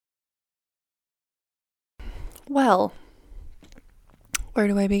Well, where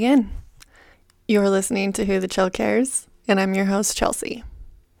do I begin? You're listening to Who the Chel Cares, and I'm your host, Chelsea.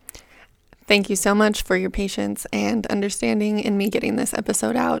 Thank you so much for your patience and understanding in me getting this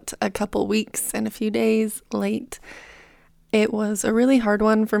episode out a couple weeks and a few days late. It was a really hard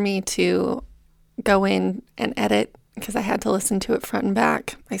one for me to go in and edit because I had to listen to it front and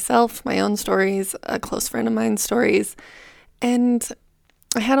back myself, my own stories, a close friend of mine's stories, and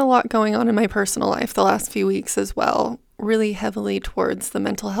I had a lot going on in my personal life the last few weeks as well, really heavily towards the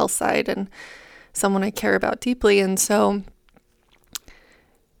mental health side and someone I care about deeply. And so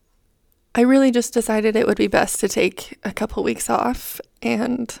I really just decided it would be best to take a couple weeks off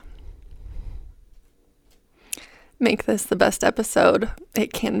and make this the best episode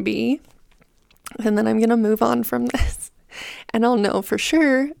it can be. And then I'm going to move on from this. And I'll know for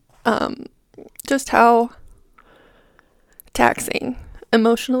sure just how taxing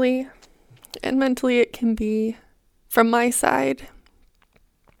emotionally and mentally it can be from my side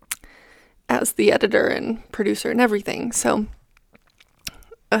as the editor and producer and everything. So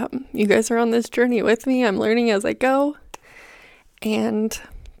you guys are on this journey with me. I'm learning as I go. And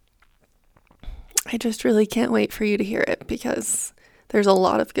I just really can't wait for you to hear it because there's a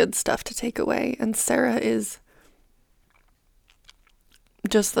lot of good stuff to take away. And Sarah is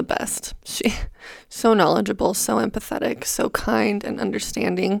just the best. She's so knowledgeable, so empathetic, so kind and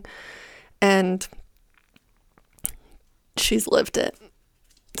understanding. And she's lived it.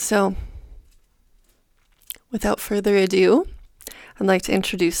 So without further ado, I'd like to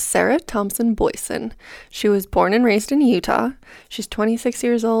introduce Sarah Thompson Boyson. She was born and raised in Utah. She's 26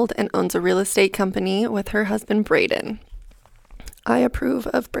 years old and owns a real estate company with her husband, Braden. I approve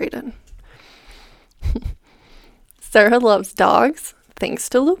of Braden. Sarah loves dogs, thanks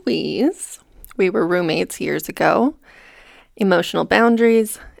to Louise. We were roommates years ago. Emotional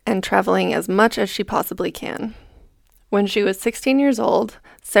boundaries and traveling as much as she possibly can. When she was 16 years old,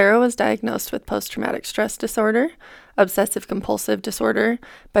 Sarah was diagnosed with post-traumatic stress disorder, obsessive-compulsive disorder,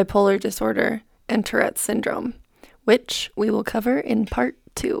 bipolar disorder, and Tourette's syndrome, which we will cover in part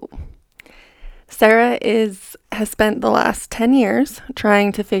 2. Sarah has spent the last 10 years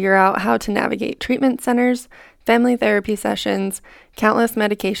trying to figure out how to navigate treatment centers, family therapy sessions, countless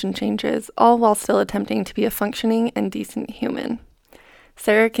medication changes, all while still attempting to be a functioning and decent human.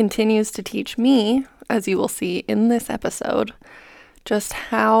 Sarah continues to teach me, as you will see in this episode, just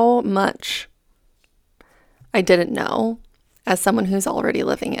how much I didn't know as someone who's already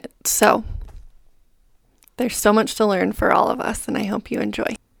living it. So there's so much to learn for all of us, and I hope you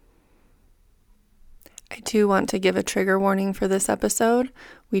enjoy. I do want to give a trigger warning for this episode.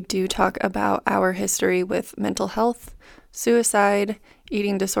 We do talk about our history with mental health, suicide,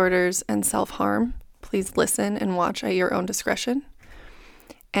 eating disorders, and self-harm. Please listen and watch at your own discretion.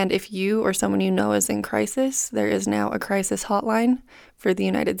 And if you or someone you know is in crisis, there is now a crisis hotline for the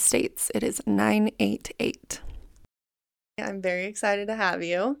United States. It is 988. I'm very excited to have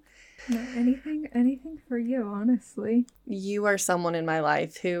you. No, anything for you, honestly. You are someone in my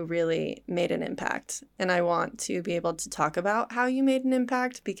life who really made an impact. And I want to be able to talk about how you made an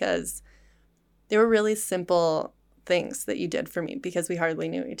impact because they were really simple things that you did for me because we hardly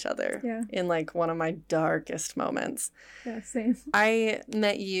knew each other in like one of my darkest moments. Yeah, same. I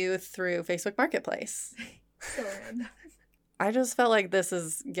met you through Facebook Marketplace. So random. I just felt like this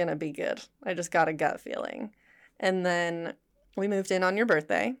is gonna be good. I just got a gut feeling. And then we moved in on your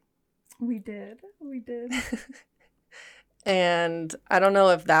birthday. We did. And I don't know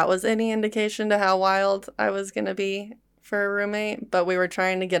if that was any indication to how wild I was gonna be for a roommate, but we were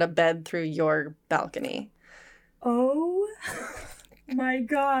trying to get a bed through your balcony. Oh my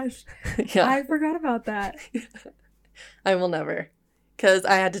gosh. Yeah. I forgot about that. I will never. Because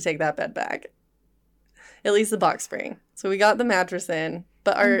I had to take that bed back. At least the box spring. So we got the mattress in,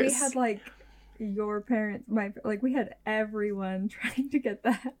 but and we had like your parents, we had everyone trying to get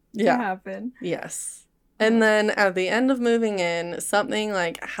that to happen. Yes. And then at the end of moving in, something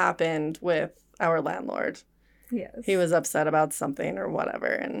like happened with our landlord. Yes. He was upset about something or whatever,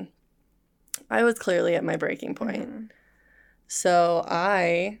 and I was clearly at my breaking point. Mm-hmm. So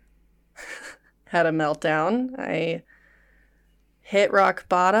I had a meltdown. I hit rock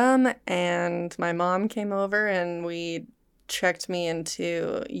bottom, and my mom came over and we checked me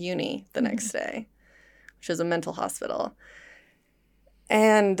into uni the next day, which is a mental hospital.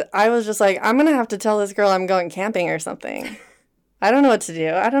 And I was just like, I'm going to have to tell this girl I'm going camping or something. I don't know what to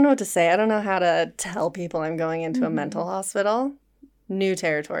do. I don't know what to say. I don't know how to tell people I'm going into a mental hospital. New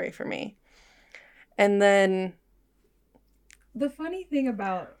territory for me. And then the funny thing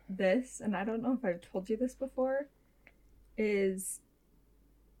about this, and I don't know if I've told you this before, is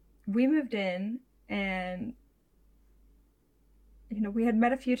we moved in and we had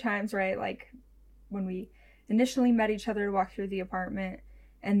met a few times, right? Like when we initially met each other to walk through the apartment,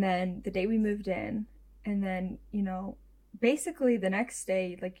 and then the day we moved in, and then, basically the next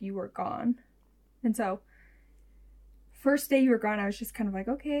day, like, you were gone. And so first day you were gone, I was just kind of like,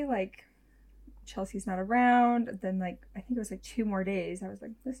 okay, like, Chelsea's not around. Then, like, I think it was like 2 more days. I was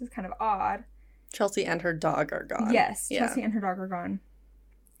like, this is kind of odd. Chelsea and her dog are gone. Yes, yeah. Chelsea and her dog are gone.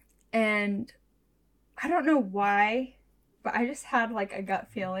 And I don't know why, but I just had, like, a gut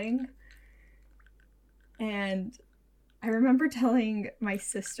feeling. And I remember telling my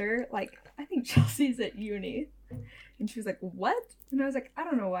sister, like, I think Chelsea's at uni. And she was like, what? And I was like, I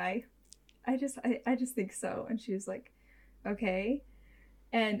don't know why. I just think so. And she was like, okay.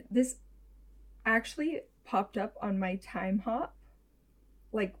 And this actually popped up on my time hop,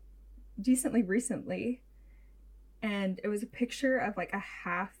 like, decently recently. And it was a picture of, like, a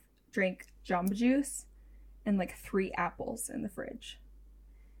half drank Jamba Juice and, like, 3 apples in the fridge.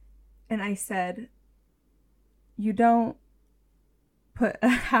 And I said, you don't put a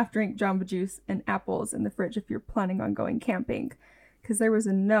half drink Jamba Juice and apples in the fridge if you're planning on going camping. Because there was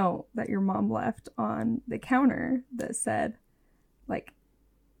a note that your mom left on the counter that said, like,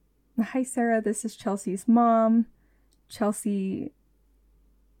 hi, Sarah, this is Chelsea's mom. Chelsea,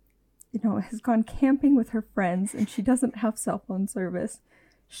 has gone camping with her friends and she doesn't have cell phone service.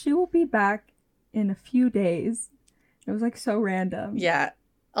 She will be back in a few days. It was, like, so random. Yeah.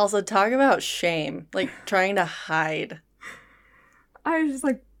 Also, talk about shame. Like, trying to hide. I was just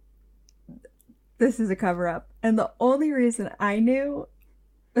like, this is a cover-up. And the only reason I knew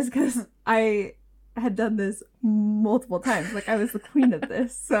was because I had done this multiple times. Like, I was the queen of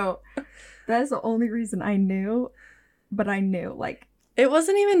this. So that is the only reason I knew. But I knew, like... It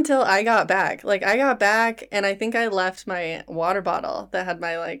wasn't even until I got back. Like, I got back, and I think I left my water bottle that had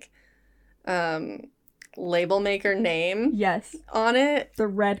my, like, label maker name on it. The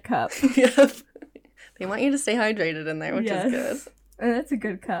red cup. Yep. They want you to stay hydrated in there, which is good. And that's a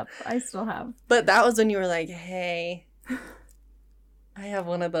good cup. I still have. But that was when you were like, hey, I have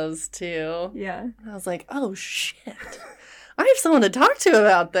one of those too. Yeah. And I was like, oh, shit. I have someone to talk to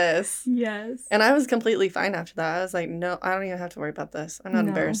about this. Yes. And I was completely fine after that. I was like, no, I don't even have to worry about this. I'm not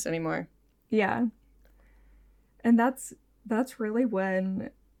embarrassed anymore. Yeah. And that's really when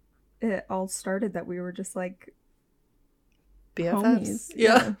it all started, that we were just like BFFs. Homies.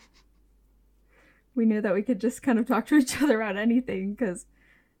 Yeah. We knew that we could just kind of talk to each other about anything, because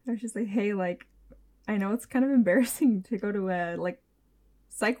I was just like, hey, like, I know it's kind of embarrassing to go to a, like,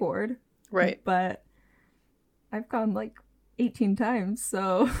 psych ward. Right. But I've gone, like, 18 times,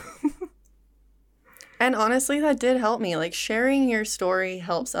 so... And honestly, that did help me. Like, sharing your story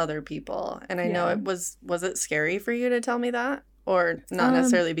helps other people. And I know it was it scary for you to tell me that? Or not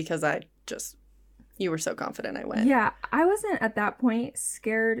necessarily, because you were so confident I went. Yeah, I wasn't at that point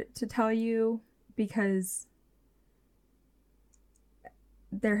scared to tell you, because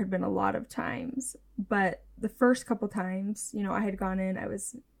there had been a lot of times. But the first couple times, I had gone in, I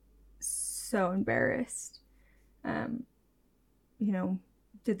was so embarrassed.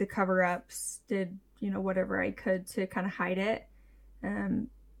 Did the cover-ups, did, whatever I could to kind of hide it.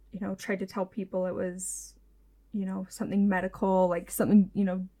 Tried to tell people it was, something medical, like something,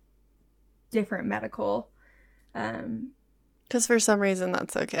 different medical. Because for some reason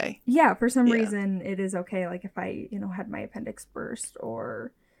that's okay. Yeah, for some reason it is okay. Like if I, had my appendix burst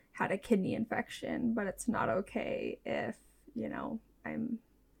or had a kidney infection, but it's not okay if, I'm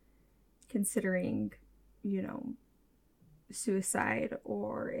considering, suicide,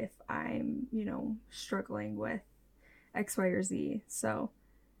 or if I'm, struggling with X, Y, or Z. So,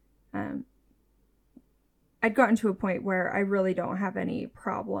 I'd gotten to a point where I really don't have any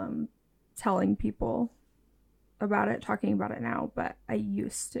problem telling people about it, talking about it now, but I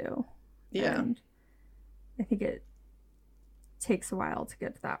used to. Yeah. And I think it takes a while to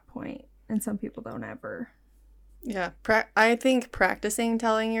get to that point, and some people don't ever. Yeah. I think practicing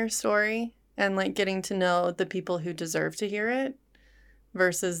telling your story and, like, getting to know the people who deserve to hear it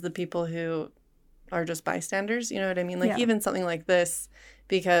versus the people who are just bystanders, you know what I mean? Like, even something like this,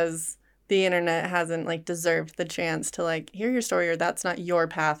 because the internet hasn't, like, deserved the chance to, like, hear your story, or that's not your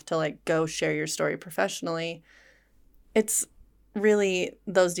path to, like, go share your story professionally. It's really,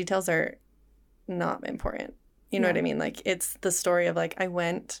 those details are not important. You know what I mean? Like, it's the story of, like, I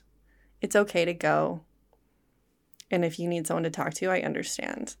went, it's okay to go. And if you need someone to talk to, I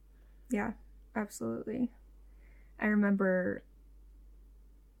understand. Yeah, absolutely. I remember,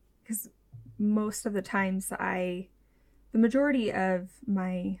 because most of the times the majority of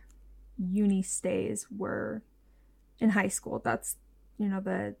my uni stays were in high school. That's,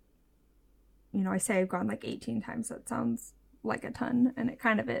 I say I've gone like 18 times. That sounds like a ton, and it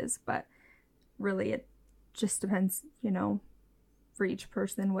kind of is, but really it just depends, for each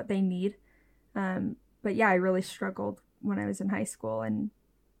person what they need. But yeah, I really struggled when I was in high school, and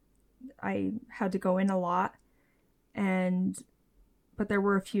I had to go in a lot. But there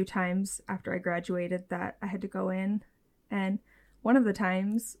were a few times after I graduated that I had to go in. And one of the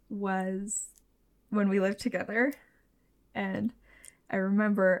times was when we lived together. And I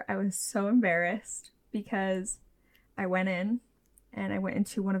remember I was so embarrassed because I went in and I went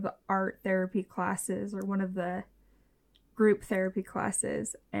into one of the art therapy classes, or one of the group therapy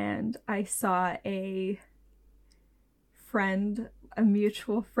classes, and I saw a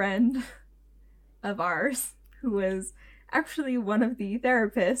mutual friend of ours, who was actually one of the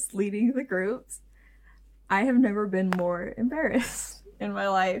therapists leading the groups. I have never been more embarrassed in my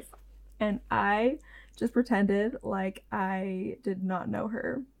life, and I just pretended like I did not know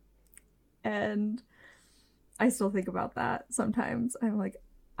her. And I still think about that sometimes. I'm like,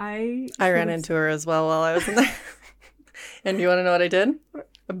 I ran into her as well while I was in there. And you want to know what I did?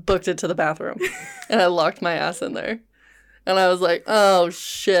 I booked it to the bathroom. And I locked my ass in there. And I was like, oh,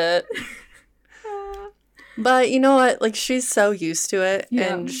 shit. But you know what? Like, she's so used to it.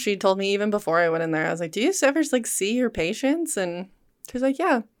 Yeah. And she told me even before I went in there, I was like, do you ever, like, see your patients? And she's like,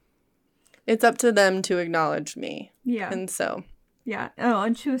 yeah. It's up to them to acknowledge me. Yeah. And so. Yeah. Oh,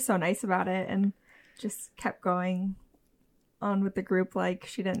 and she was so nice about it and just kept going on with the group like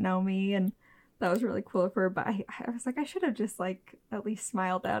she didn't know me. And that was really cool of her. But I was like, I should have just, like, at least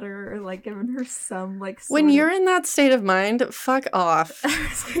smiled at her or, like, given her some, like, when you're in that state of mind, fuck off. I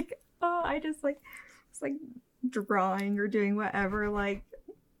was like, oh, I just, like, was, like, drawing or doing whatever, like,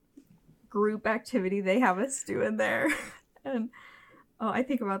 group activity they have us do in there. And I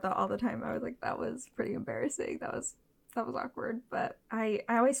think about that all the time. I was like, that was pretty embarrassing. That was awkward. But I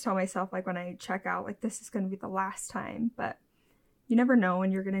always tell myself, like, when I check out, like, this is going to be the last time. But you never know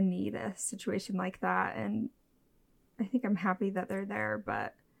when you're going to need a situation like that. And I think I'm happy that they're there,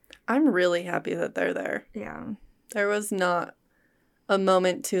 but I'm really happy that they're there. Yeah. There was not a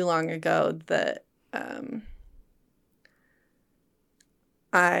moment too long ago that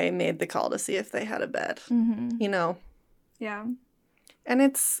I made the call to see if they had a bed. Mm-hmm. You know? Yeah. And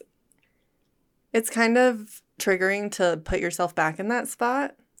it's kind of triggering to put yourself back in that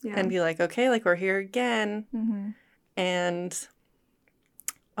spot and be like, okay, like, we're here again. Mm-hmm. And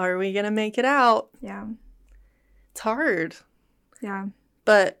are we going to make it out? Yeah. It's hard. Yeah.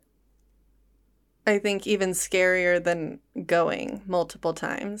 But I think even scarier than going multiple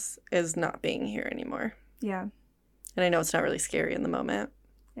times is not being here anymore. Yeah. And I know it's not really scary in the moment.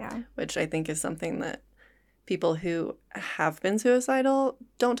 Yeah. Which I think is something that people who have been suicidal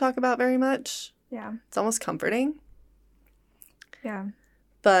don't talk about very much. Yeah. It's almost comforting. Yeah.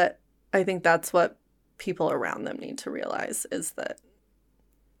 But I think that's what people around them need to realize, is that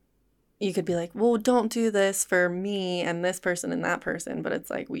you could be like, well, don't do this for me and this person and that person. But it's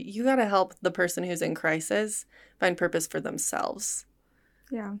like, you got to help the person who's in crisis find purpose for themselves.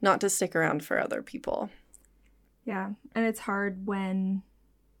 Yeah. Not to stick around for other people. Yeah. And it's hard when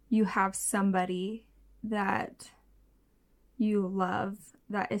you have somebody that you love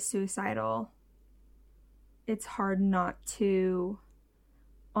that is suicidal. It's hard not to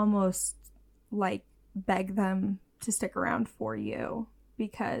almost, like, beg them to stick around for you,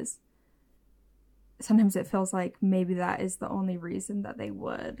 because sometimes it feels like maybe that is the only reason that they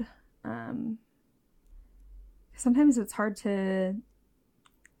would. Sometimes it's hard to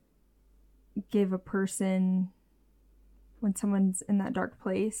give a person, when someone's in that dark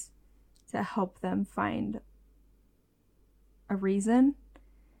place, to help them find a reason.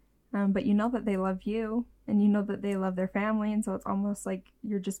 But you know that they love you, and you know that they love their family, and so it's almost like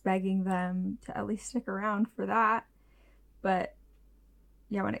you're just begging them to at least stick around for that. But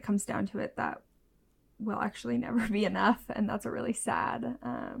yeah, when it comes down to it, that will actually never be enough, and that's a really sad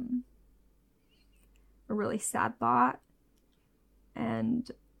thought.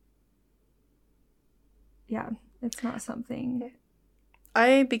 And yeah, it's not something.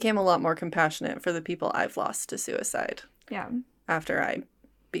 I became a lot more compassionate for the people I've lost to suicide. Yeah. After I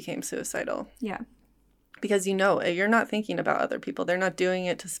became suicidal. Yeah. Because you're not thinking about other people. They're not doing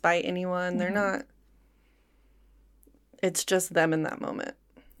it to spite anyone. Mm-hmm. They're not. It's just them in that moment.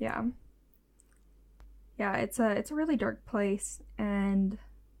 Yeah. Yeah, it's a really dark place, and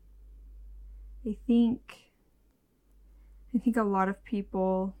I think a lot of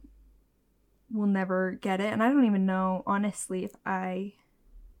people will never get it, and I don't even know, honestly, if I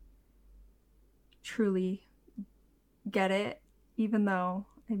truly get it, even though,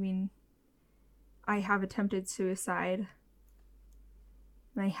 I mean, I have attempted suicide,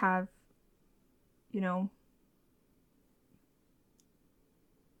 and I have,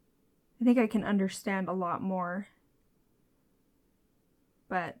 I think I can understand a lot more.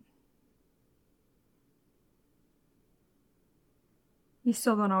 But you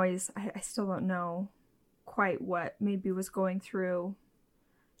still don't always, I still don't know quite what maybe was going through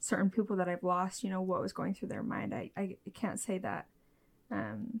certain people that I've lost, what was going through their mind. I can't say that.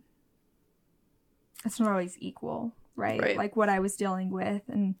 It's not always equal, right? Like what I was dealing with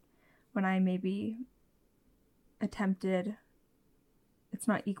and when I maybe attempted, it's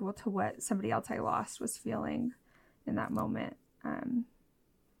not equal to what somebody else I lost was feeling in that moment.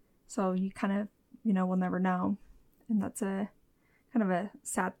 So you kind of, will never know. And that's a kind of a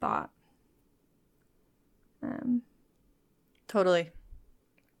sad thought. Totally.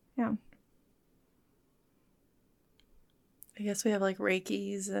 Yeah. I guess we have like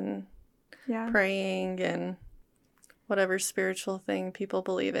Reikis and praying and whatever spiritual thing people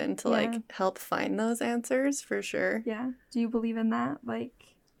believe in to like help find those answers for sure. Yeah. Do you believe in that? Like,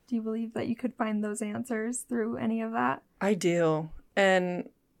 do you believe that you could find those answers through any of that? I do. And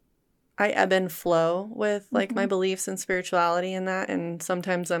I ebb and flow with like my beliefs and spirituality and that. And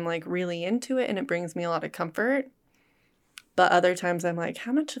sometimes I'm like really into it and it brings me a lot of comfort. But other times I'm like,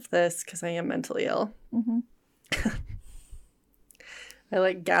 how much of this? Because I am mentally ill. I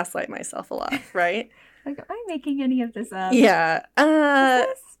like gaslight myself a lot, right? Like, am I making any of this up? Yeah. Is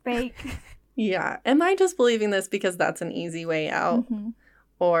this fake? Yeah. Am I just believing this because that's an easy way out?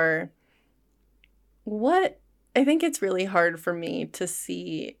 Or what? I think it's really hard for me to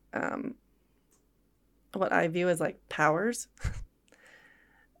see what I view as like powers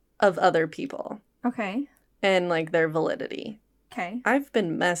of other people. Okay. And like their validity. Okay. I've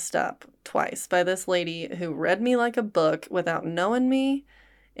been messed up twice by this lady who read me like a book without knowing me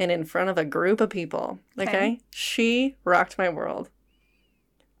and in front of a group of people. Okay? She rocked my world.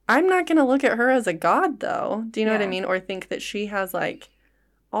 I'm not going to look at her as a god, though. Do you know what I mean? Or think that she has like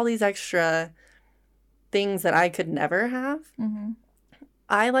all these extra things that I could never have.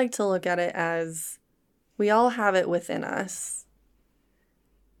 I like to look at it as we all have it within us.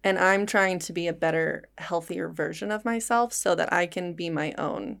 And I'm trying to be a better, healthier version of myself so that I can be my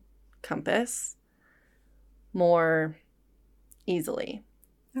own compass more easily.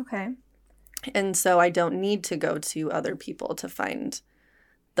 Okay. And so I don't need to go to other people to find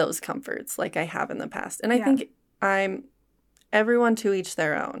those comforts like I have in the past. And I think everyone to each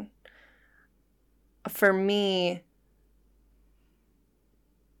their own. For me,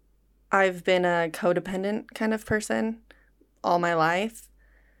 I've been a codependent kind of person all my life.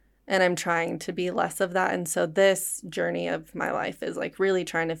 And I'm trying to be less of that. And so this journey of my life is like really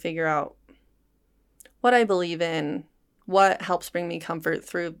trying to figure out what I believe in, what helps bring me comfort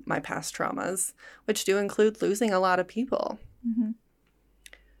through my past traumas, which do include losing a lot of people,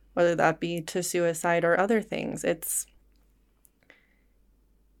 whether that be to suicide or other things. It's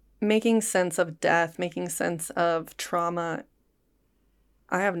making sense of death, making sense of trauma.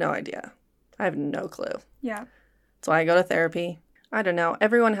 I have no idea. I have no clue. Yeah. So I go to therapy. I don't know.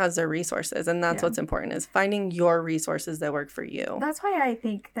 Everyone has their resources, and that's what's important, is finding your resources that work for you. That's why I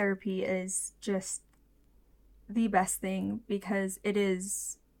think therapy is just the best thing, because it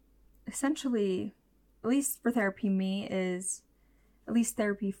is essentially, at least for therapy for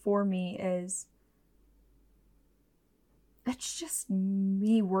me is, it's just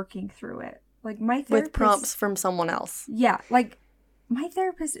me working through it. Like my therapist, with prompts from someone else. Yeah, like my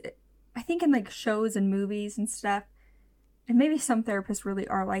therapist, I think in like shows and movies and stuff, and maybe some therapists really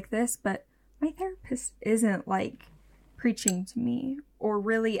are like this, but my therapist isn't like preaching to me or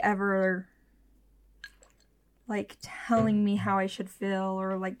really ever like telling me how I should feel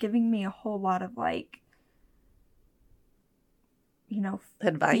or like giving me a whole lot of like,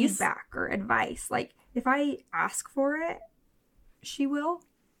 advice, feedback or advice. Like if I ask for it, she will,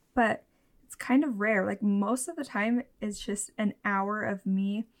 but it's kind of rare. Like most of the time it's just an hour of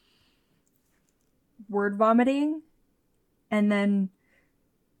me word vomiting and then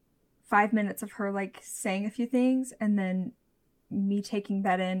 5 minutes of her like saying a few things and then me taking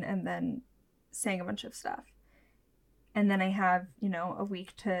that in and then saying a bunch of stuff. And then I have, a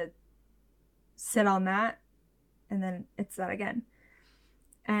week to sit on that and then it's that again.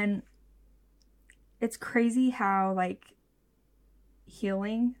 And it's crazy how like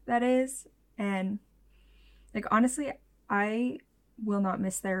healing that is. And like honestly, I will not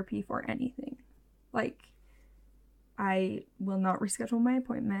miss therapy for anything. Like I will not reschedule my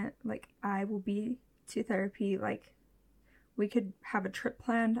appointment. Like I will be to therapy. Like we could have a trip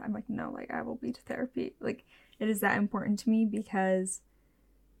planned. I'm like, no, like I will be to therapy. Like it is that important to me because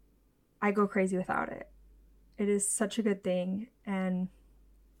I go crazy without it. It is such a good thing. And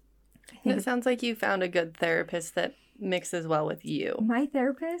I And it sounds like you found a good therapist that mixes well with you. My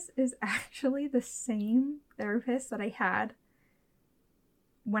therapist is actually the same therapist that I had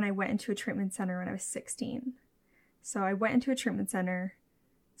when I went into a treatment center when I was 16. So I went into a treatment center.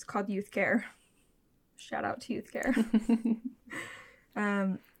 It's called Youth Care. Shout out to Youth Care.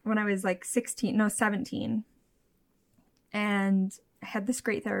 When I was like 17. And I had this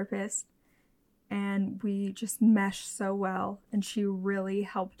great therapist. And we just meshed so well. And she really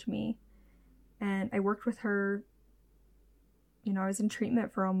helped me. And I worked with her. You know, I was in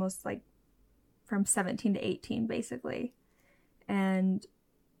treatment for almost like from 17 to 18, basically. And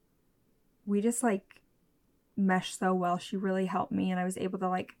we just like meshed so well. She really helped me. And I was able to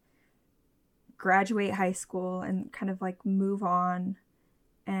like graduate high school and kind of like move on.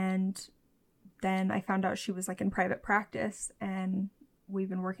 And then I found out she was like in private practice. And we've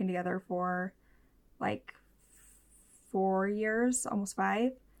been working together for like 4 years, almost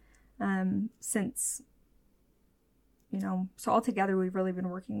 5, since, you know, so altogether we've really been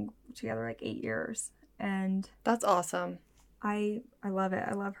working together like 8 years. And that's awesome. I love it.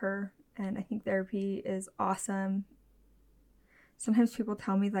 I love her. And I think therapy is awesome. Sometimes people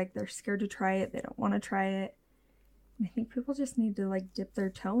tell me like they're scared to try it. They don't want to try it. And I think people just need to like dip their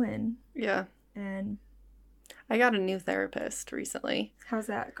toe in. Yeah. And I got a new therapist recently. How's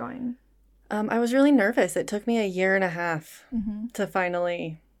that going? I was really nervous. It took me a year and a half Mm-hmm. to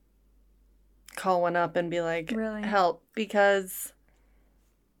finally call one up and be like, Really? help. Because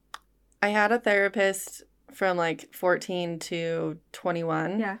I had a therapist from like 14 to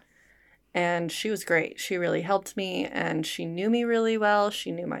 21. Yeah. And she was great. She really helped me and she knew me really well.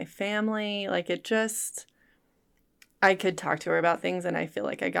 She knew my family. Like it just, I could talk to her about things and I feel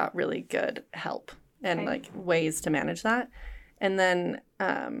like I got really good help and like ways to manage that. And then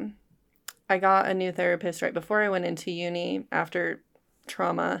I got a new therapist right before I went into uni after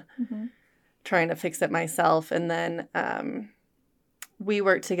trauma, trying to fix it myself. And then we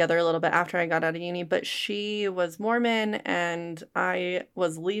worked together a little bit after I got out of uni, but she was Mormon and I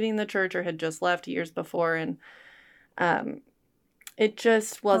was leaving the church or had just left years before. And it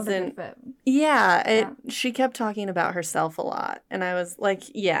just wasn't, she kept talking about herself a lot. And I was like,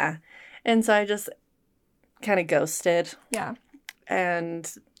 yeah. And so I just kind of ghosted. Yeah.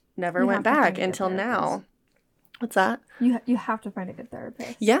 And never went back until now. What's that? You have to find a good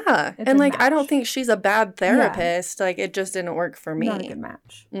therapist. Yeah. It's and like, match. I don't think she's a bad therapist. Yeah. Like, it just didn't work for me. Not a good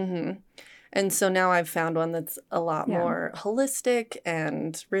match. Mm-hmm. And so now I've found one that's a lot more holistic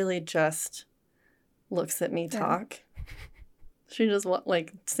and really just looks at me talk. She just,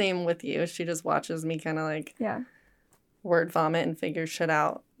 like, same with you. She just watches me kind of like word vomit and figure shit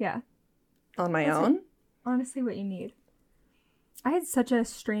out on my own. Honestly, what you need. I had such a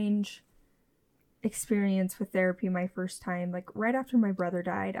strange experience with therapy my first time. Like right after my brother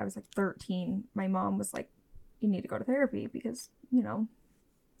died, I was like 13. My mom was like, you need to go to therapy because, you know,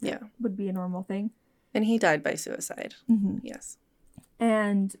 it would be a normal thing. And he died by suicide. Mm-hmm. Yes.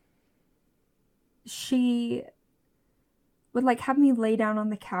 And she would like have me lay down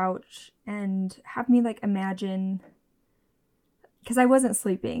on the couch and have me like imagine, because I wasn't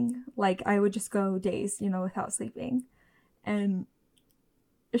sleeping. Like I would just go days, you know, without sleeping. And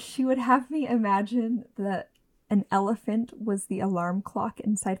she would have me imagine that an elephant was the alarm clock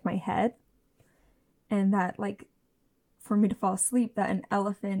inside my head. And that, like, for me to fall asleep, that an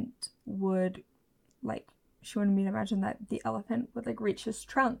elephant would, like, she wanted me to imagine that the elephant would, like, reach his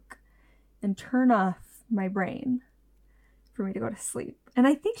trunk and turn off my brain for me to go to sleep. And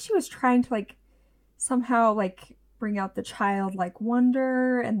I think she was trying to, like, somehow, like, bring out the childlike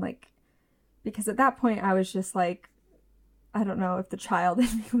wonder and, like, because at that point I was just, like, I don't know if the child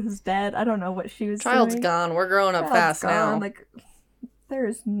in me was dead. I don't know what she was doing. Child's gone. We're growing up fast now. Like, there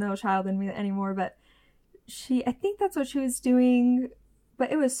is no child in me anymore. But I think that's what she was doing.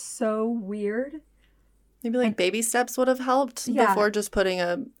 But it was so weird. Maybe like baby steps would have helped before just putting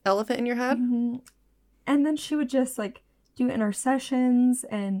a elephant in your head. Mm-hmm. And then she would just like do it in our sessions.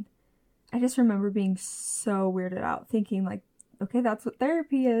 And I just remember being so weirded out, thinking like, okay, that's what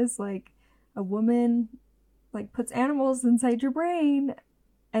therapy is. Like a woman like puts animals inside your brain.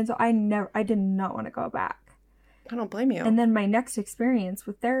 And so I did not want to go back. I don't blame you. And then my next experience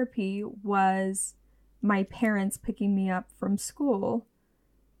with therapy was my parents picking me up from school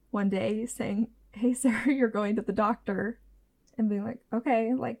one day saying, hey, Sarah, you're going to the doctor. And being like,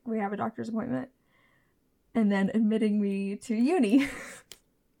 okay, like we have a doctor's appointment. And then admitting me to uni.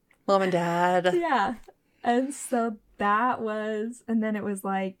 Mom and Dad. Yeah. And so that was, and then it was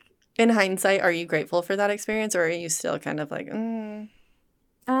like, in hindsight, are you grateful for that experience, or are you still kind of like,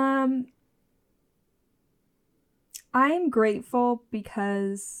 I'm grateful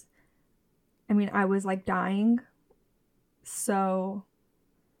because I mean, I was like dying. So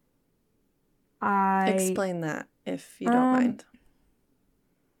Explain that if you don't mind. I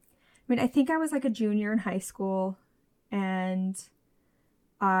mean, I think I was like a junior in high school, and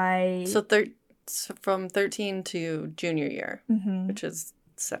So from 13 to junior year, which is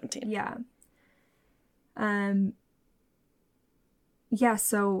 17. Yeah. Yeah,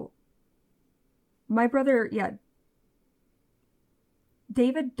 so my brother,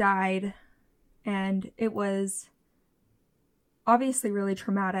 David died, and it was obviously really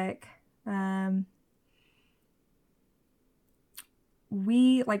traumatic.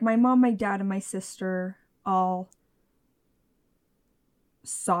 Like my mom, my dad, and my sister all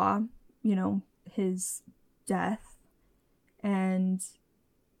saw, his death, and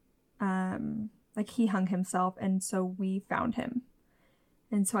like he hung himself, and so we found him.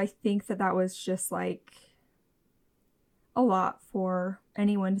 And so I think that was just like a lot for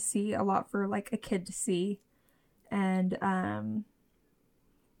anyone to see, a lot for like a kid to see. And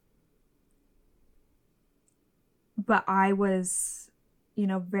but I was,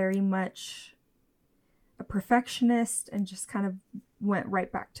 very much a perfectionist and just kind of went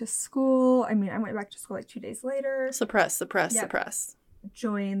right back to school. I mean, I went back to school like 2 days later. Suppress.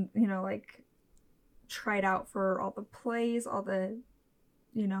 Joined, like tried out for all the plays, all the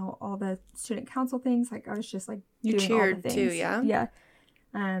student council things. Like I was just like you doing cheered all the things. Too, yeah? Yeah.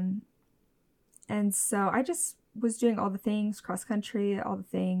 And so I just was doing all the things, cross country, all the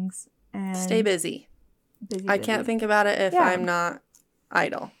things. And stay busy. I can't think about it if I'm not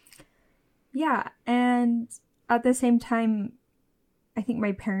idle. Yeah. And at the same time, I think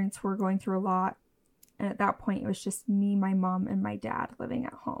my parents were going through a lot. And at that point, it was just me, my mom, and my dad living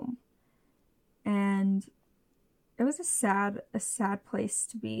at home. And it was a sad place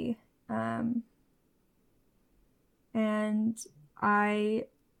to be. And I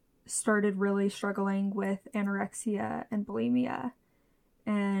started really struggling with anorexia and bulimia.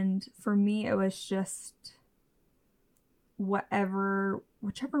 And for me, it was just whichever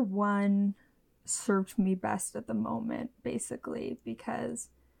one served me best at the moment, basically, because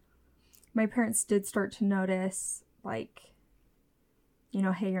my parents did start to notice, like,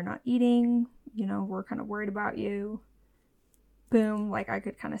 hey, you're not eating, we're kind of worried about you. Boom, like I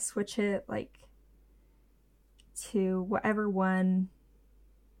could kind of switch it, like, to whatever one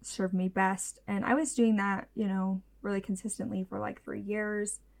served me best. And I was doing that, really consistently for like 3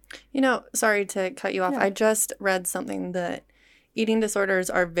 years. Sorry to cut you off. Yeah. I just read something that eating disorders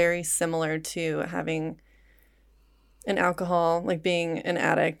are very similar to having an alcohol, like being an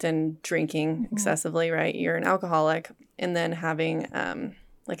addict and drinking excessively, right? You're an alcoholic, and then having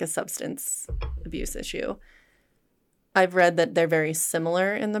like a substance abuse issue. I've read that they're very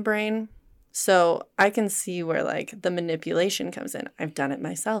similar in the brain. So I can see where like the manipulation comes in. I've done it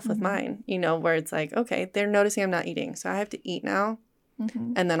myself with mine, where it's like, okay, they're noticing I'm not eating, so I have to eat now,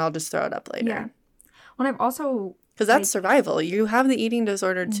 and then I'll just throw it up later. Yeah. Well, I've also... Because that's survival. You have the eating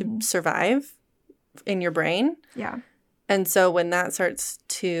disorder to survive in your brain. Yeah. And so when that starts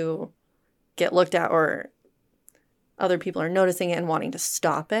to get looked at or other people are noticing it and wanting to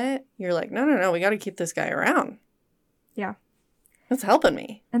stop it, you're like, no, we got to keep this guy around. Yeah. That's helping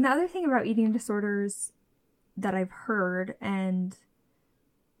me. And the other thing about eating disorders that I've heard, and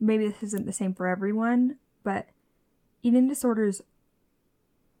maybe this isn't the same for everyone, but eating disorders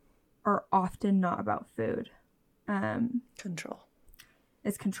are often not about food. Control.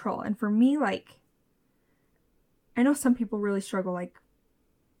 It's control. And for me, like, I know some people really struggle, like,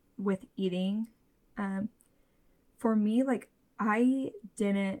 with eating. For me, like, I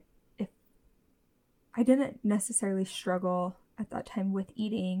didn't necessarily struggle at that time with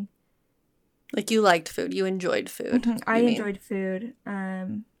eating. Like, you liked food. You enjoyed food. I enjoyed food.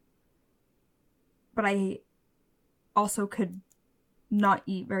 But I also could not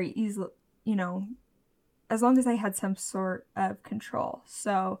eat very easily, as long as I had some sort of control.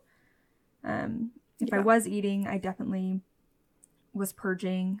 So if I was eating, I definitely was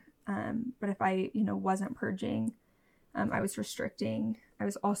purging. But if I, wasn't purging, I was restricting. I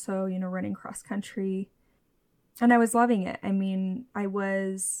was also, running cross country, and I was loving it. I mean, I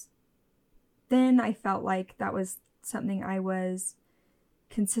felt like that was something I was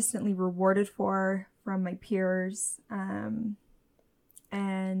consistently rewarded for from my peers.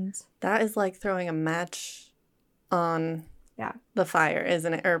 And that is like throwing a match on the fire,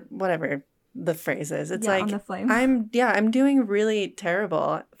 isn't it? Or whatever the phrase is. It's like, on the flame. I'm doing really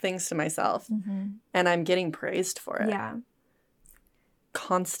terrible things to myself, and I'm getting praised for it. Yeah.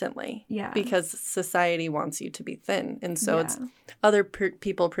 Constantly. Yeah. Because society wants you to be thin. And so it's other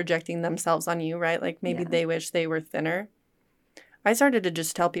people projecting themselves on you, right? Like maybe they wish they were thinner. I started to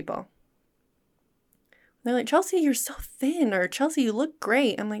just tell people, They're like, Chelsea, you're so thin, or Chelsea, you look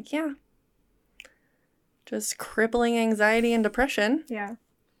great. I'm like, yeah. Just crippling anxiety and depression. Yeah.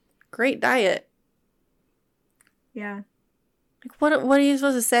 Great diet. Yeah. Like, what are you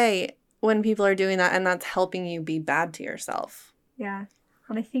supposed to say when people are doing that and that's helping you be bad to yourself? Yeah.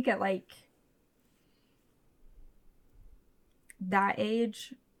 And I think at like that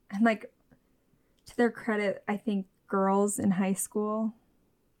age, and like to their credit, I think girls in high school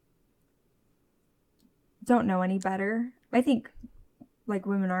don't know any better. I think like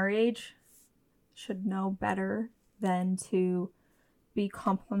women our age should know better than to be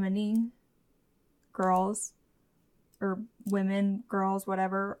complimenting girls or women, girls,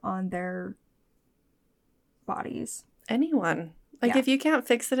 whatever, on their bodies. Anyone. Like, if you can't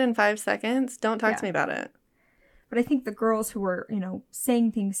fix it in 5 seconds, don't talk to me about it. But I think the girls who were,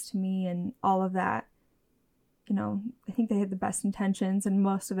 saying things to me and all of that, I think they had the best intentions, and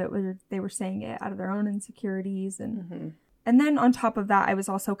most of it was they were saying it out of their own insecurities. And and then on top of that, I was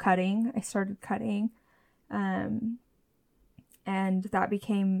also cutting. I started cutting. And that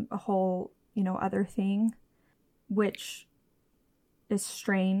became a whole, other thing, which is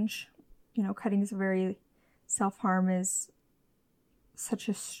strange. Cutting is a very, self-harm is such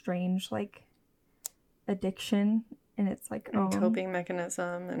a strange, like, addiction. And it's like, coping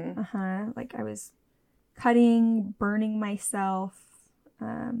mechanism. And like I was cutting, burning myself.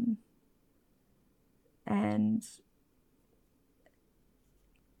 And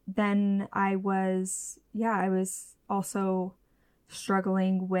then I was also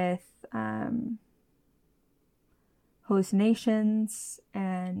struggling with hallucinations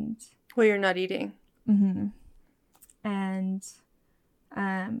and... Well, you're not eating. And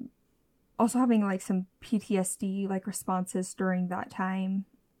also having like some PTSD like responses during that time.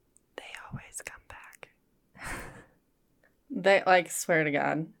 They always come back. They, like, swear to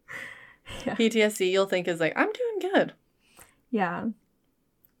God. Yeah. PTSD you'll think is like, I'm doing good. Yeah.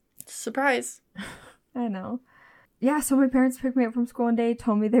 Surprise. I know. Yeah, so my parents picked me up from school one day,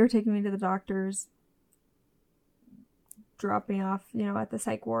 told me they were taking me to the doctors, dropped me off, at the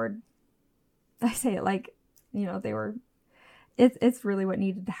psych ward. I say it like, they were... It's really what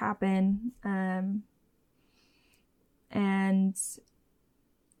needed to happen. And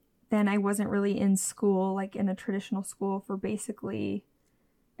then I wasn't really in school, like in a traditional school, for basically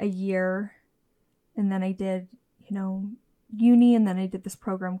a year. And then I did, uni, and then I did this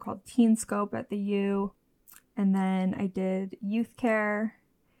program called Teen Scope at the U. And then I did youth care.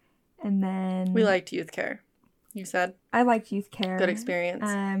 And then... We liked youth care, you said. I liked youth care. Good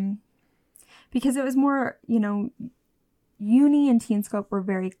experience. Because it was more, uni and Teen Scope were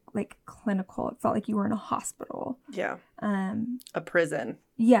very, like, clinical. It felt like you were in a hospital. Yeah. A prison.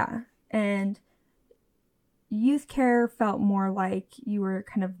 Yeah. And youth care felt more like you were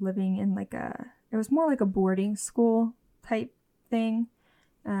kind of living in, like, it was more like a boarding school type thing.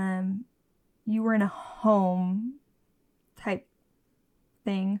 You were in a home type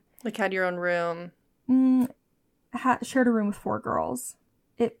thing. Like, had your own room. Shared a room with 4 girls.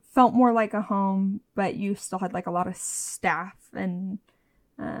 It felt more like a home, but you still had like a lot of staff and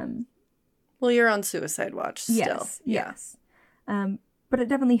well, you're on suicide watch still. Yes. But it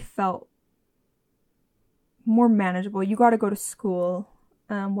definitely felt more manageable. You got to go to school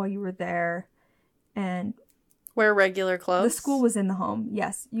while you were there and wear regular clothes. The school was in the home.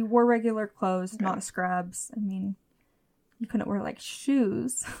 Yes, you wore regular clothes, not scrubs. I mean, you couldn't wear like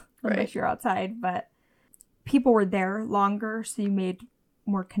shoes unless you're outside, but people were there longer, so you made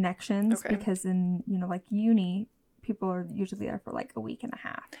more connections because in, like uni, people are usually there for like a week and a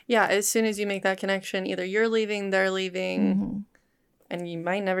half. Yeah, as soon as you make that connection, either you're leaving, they're leaving, and you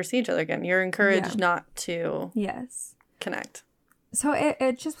might never see each other again. You're encouraged not to connect. So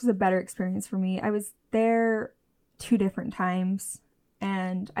it just was a better experience for me. I was there 2 different times,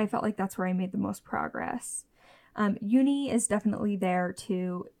 and I felt like that's where I made the most progress. Uni is definitely there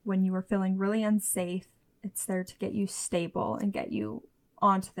to, when you are feeling really unsafe, it's there to get you stable and get you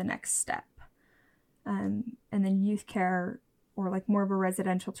on to the next step. And then youth care, or like more of a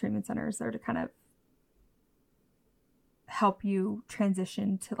residential treatment center, is there to kind of help you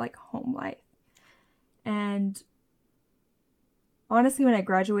transition to like home life. And honestly, when I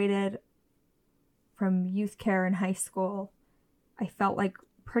graduated from youth care in high school, I felt like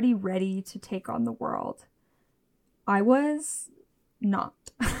pretty ready to take on the world. I was not.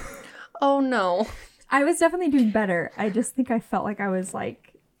 Oh no. I was definitely doing better. I just think I felt like I was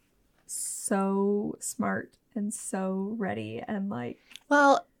like so smart and so ready and like...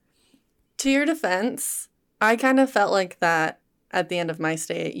 Well, to your defense, I kind of felt like that at the end of my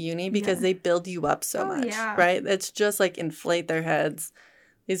stay at uni because they build you up so much, right? It's just like inflate their heads.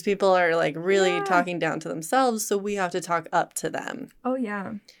 These people are like really Yeah. talking down to themselves, so we have to talk up to them. Oh,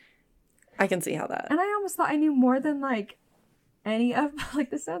 yeah. I can see how that. And I almost thought I knew more than like any of, like,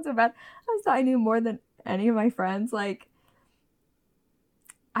 this sounds so bad. I almost thought I knew more than any of my friends. Like,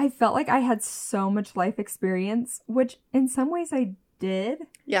 I felt like I had so much life experience, which in some ways I did.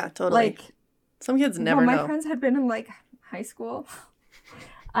 Yeah, totally. Like, some kids never my know. friends had been in like high school.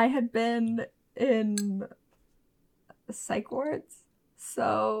 I had been in psych wards.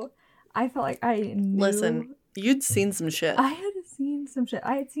 So I felt like I knew. Listen, you'd seen some shit. I had seen some shit.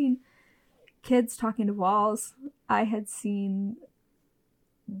 I had seen kids talking to walls. I had seen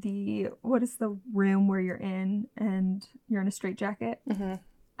what is the room where you're in and you're in a straitjacket? Mm-hmm.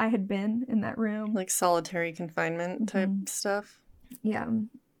 I had been in that room. Like solitary confinement type stuff. Yeah.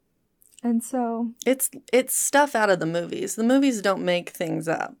 And so it's stuff out of the movies. The movies don't make things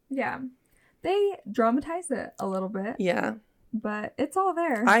up. Yeah. They dramatize it a little bit. Yeah. But it's all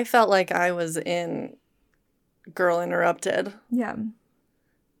there. I felt like I was in Girl Interrupted. Yeah.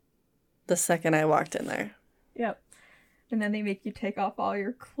 The second I walked in there. Yep. And then they make you take off all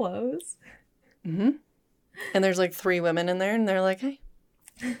your clothes. Mm-hmm. And there's like 3 women in there and they're like, hey.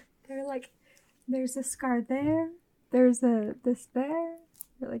 They're like, there's a scar there. There's this there.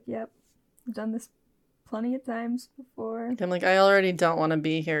 They're like, yep. I've done this plenty of times before. I'm like, I already don't want to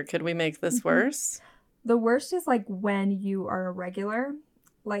be here. Could we make this worse? The worst is like when you are a regular.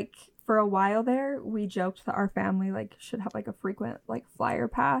 Like for a while there, we joked that our family like should have like a frequent like flyer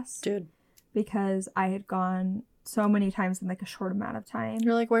pass. Dude. Because I had gone so many times in like a short amount of time.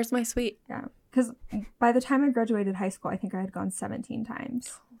 You're like, where's my suite? Yeah. Because by the time I graduated high school, I think I had gone 17 times.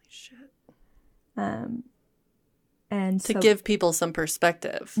 Holy shit. And to give people some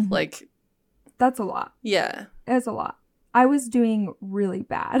perspective. Mm-hmm. Like, that's a lot. Yeah. It's a lot. I was doing really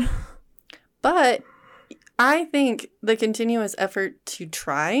bad. But I think the continuous effort to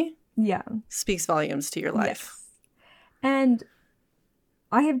try speaks volumes to your life. Yes. And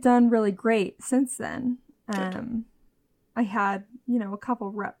I have done really great since then. I had, a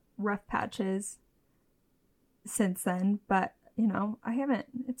couple rough patches since then, but, I haven't.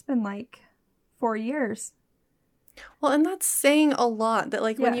 It's been like 4 years. Well, and that's saying a lot that,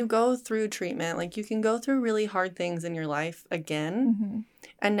 like, when you go through treatment, like, you can go through really hard things in your life again.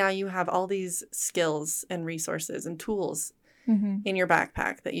 And now you have all these skills and resources and tools in your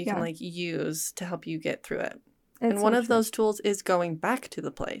backpack that you can, like, use to help you get through it. And one of those tools is going back to the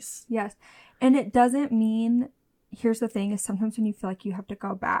place. Yes. And it doesn't mean, here's the thing, is sometimes when you feel like you have to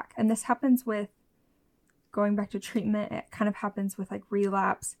go back, and this happens with going back to treatment, it kind of happens with, like,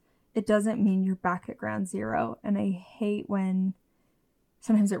 relapse. It doesn't mean you're back at ground zero. And I hate when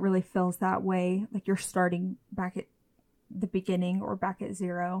sometimes it really feels that way, like you're starting back at the beginning or back at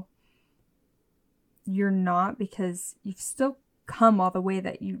zero. You're not, because you've still come all the way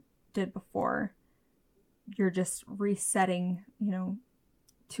that you did before. You're just resetting,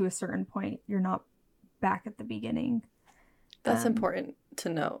 to a certain point. You're not back at the beginning. That's important to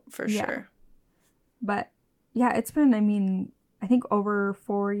note for sure. But yeah, it's been, I think over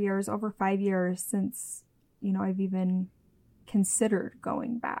 4 years, over 5 years since, I've even considered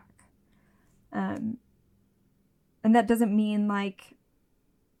going back. And that doesn't mean like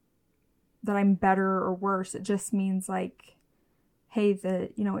that I'm better or worse. It just means like, hey,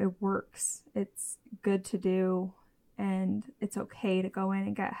 it works. It's good to do and it's okay to go in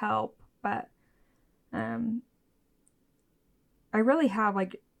and get help. But I really have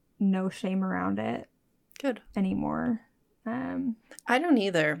like no shame around it. Good. Anymore. I don't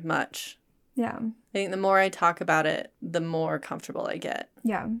either much. Yeah. I think the more I talk about it, the more comfortable I get.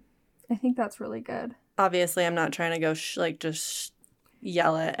 Yeah. I think that's really good. Obviously, I'm not trying to go just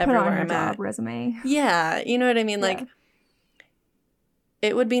yell at everywhere Put on your I'm at. job resume. Yeah. You know what I mean? Like,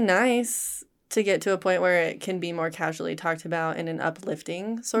 it would be nice to get to a point where it can be more casually talked about in an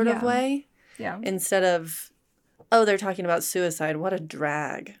uplifting sort of way. Yeah. Instead of, oh, they're talking about suicide. What a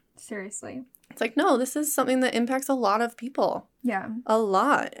drag. Seriously. It's like, no, this is something that impacts a lot of people. Yeah. A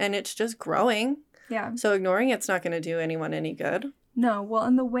lot. And it's just growing. Yeah. So ignoring it's not going to do anyone any good. No. Well,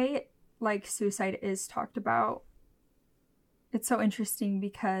 and the way, like, suicide is talked about, it's so interesting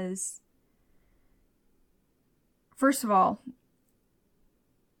because, first of all,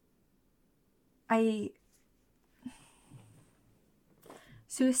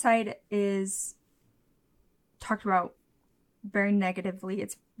 suicide is talked about very negatively.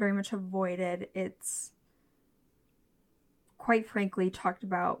 It's very much avoided. It's quite frankly talked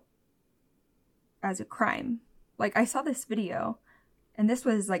about as a crime. Like, I saw this video, and this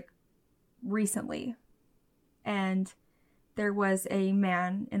was like recently, and there was a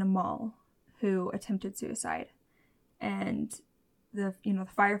man in a mall who attempted suicide, and the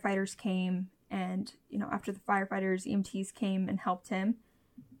firefighters came, and after the firefighters, EMTs came and helped him,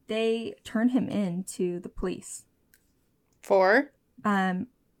 they turned him in to the police For?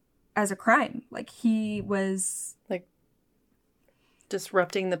 As a crime. Like, he was Like,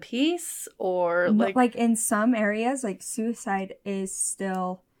 disrupting the peace, or like in some areas, like, suicide is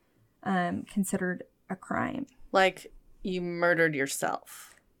still considered a crime. Like, you murdered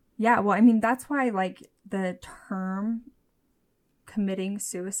yourself. Yeah, well, I mean, that's why, like, the term committing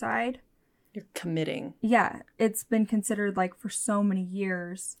suicide, You're committing. yeah, it's been considered, like, for so many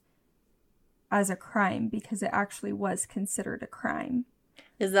years as a crime, because it actually was considered a crime.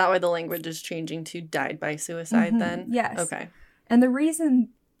 Is that why the language is changing to died by suicide then? Yes. Okay. And the reason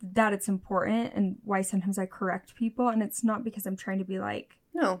that it's important, and why sometimes I correct people, and it's not because I'm trying to be like,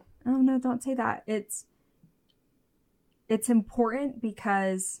 No. oh no, don't say that. It's important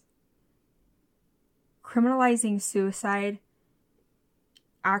because criminalizing suicide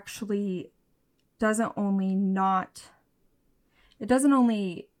actually doesn't only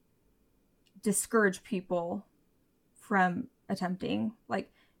discourage people from attempting.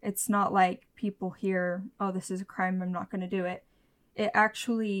 Like, it's not like people hear, oh, this is a crime, I'm not going to do it. It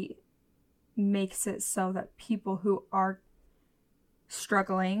actually makes it so that people who are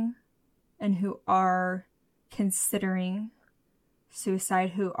struggling and who are considering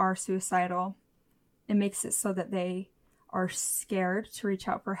suicide, who are suicidal, it makes it so that they are scared to reach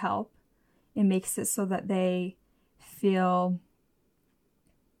out for help. It makes it so that they feel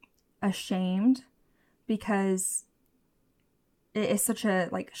ashamed, because it is such a,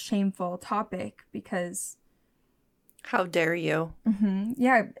 like, shameful topic, because How dare you?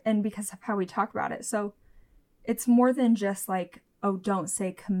 yeah, and because of how we talk about it. So it's more than just like, oh, don't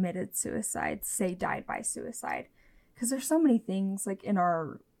say committed suicide, say died by suicide, because there's so many things, like, in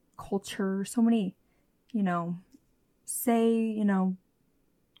our culture, so many, say,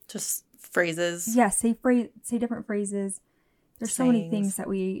 Just phrases. yeah, say different phrases. There's so many Sayings. things that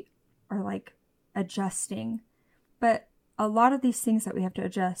we are, like, adjusting, but a lot of these things that we have to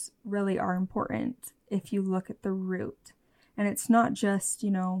adjust really are important if you look at the root. And it's not just,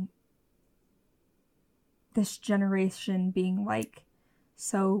 this generation being, like,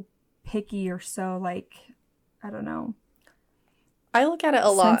 so picky or so, like, I don't know, I look at it a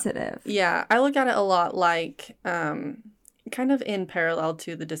lot. sensitive. Yeah, I look at it a lot like kind of in parallel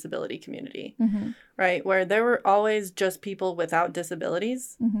to the disability community, right? Where there were always just people without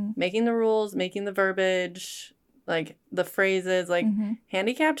disabilities making the rules, making the verbiage, like the phrases, like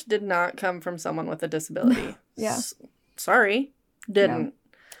handicapped did not come from someone with a disability. Yeah. Sorry, didn't.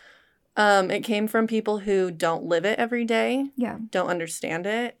 It came from people who don't live it every day, Yeah. don't understand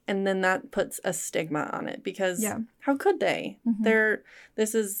it, and then that puts a stigma on it, because Yeah. how could they?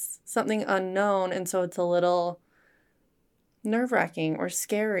 This is something unknown, and so it's a little nerve-wracking or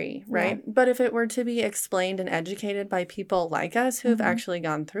scary, right? Yeah. But if it were to be explained and educated by people like us who've actually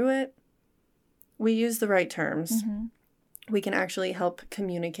gone through it, we use the right terms. We can actually help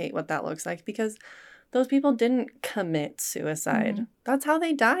communicate what that looks like, because those people didn't commit suicide. That's how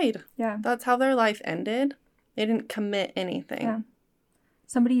they died. Yeah. That's how their life ended. They didn't commit anything. Yeah.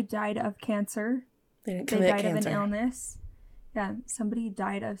 Somebody died of cancer. They didn't They commit died cancer. of an illness. Yeah. Somebody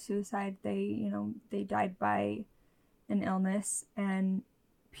died of suicide. They died by an illness. And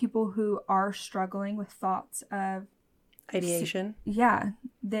people who are struggling with thoughts of Ideation. yeah,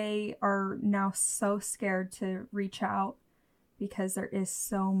 they are now so scared to reach out, because there is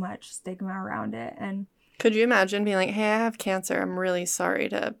so much stigma around it. And Could you imagine being like, hey, I have cancer. I'm really sorry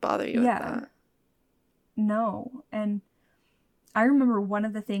to bother you with that. No. And I remember one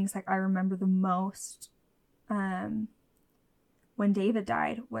of the things, like, I remember the most when David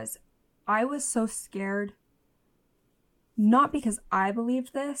died was I was so scared, not because I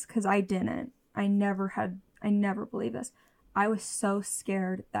believed this, because I didn't. I never believed this. I was so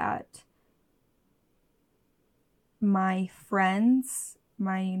scared that my friends,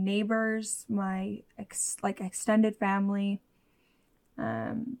 my neighbors, my extended family,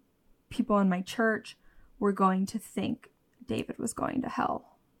 people in my church were going to think David was going to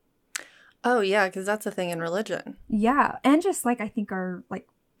hell. Oh, yeah, because that's a thing in religion. Yeah, and just, like, I think our, like,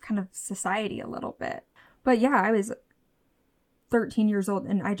 kind of society a little bit. But yeah, I was 13 years old,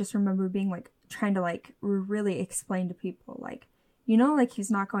 and I just remember being, like, trying to, like, really explain to people, like, like,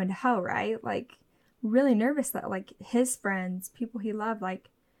 he's not going to hell, right? Like, really nervous that, like, his friends, people he loved, like,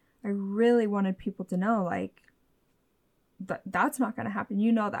 I really wanted people to know, like, that's not going to happen.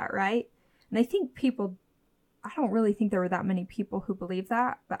 You know that, right? And I think I don't really think there were that many people who believed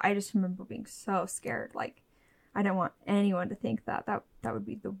that, but I just remember being so scared. Like, I didn't want anyone to think that would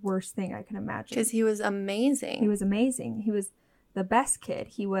be the worst thing I can imagine. Because he was amazing. He was amazing. He was the best kid.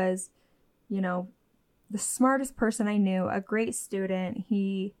 He was, you know, the smartest person I knew, a great student.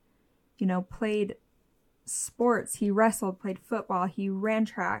 He, you know, played sports. He wrestled, played football. He ran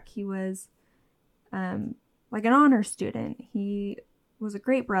track. He was like an honor student. He was a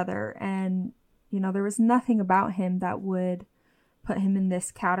great brother. And, you know, there was nothing about him that would put him in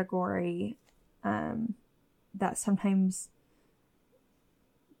this category that sometimes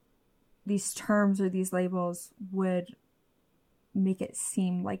these terms or these labels would make it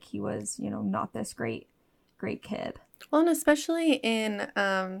seem like he was, you know, not this great kid. Well, and especially in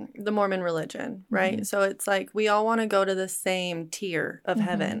the Mormon religion, right? Mm-hmm. So it's like we all want to go to the same tier of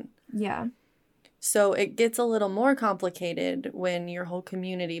heaven. Yeah. So it gets a little more complicated when your whole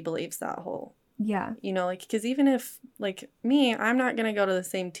community believes that whole. Yeah. You know, like, because even if, like, me, I'm not going to go to the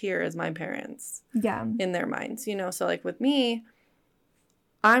same tier as my parents. Yeah. In their minds, you know? So, like, with me,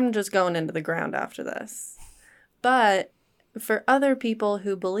 I'm just going into the ground after this. But for other people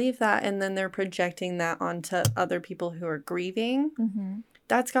who believe that and then they're projecting that onto other people who are grieving,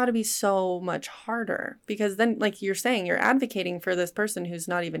 that's got to be so much harder. Because then, like you're saying, you're advocating for this person who's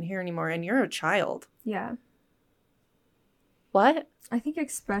not even here anymore and you're a child. Yeah. What? I think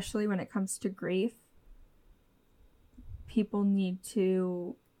especially when it comes to grief, people need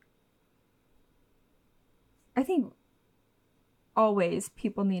to... I think always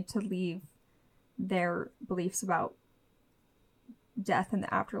people need to leave their beliefs about death and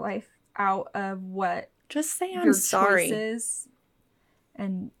the afterlife out of what just say I'm your sorry choices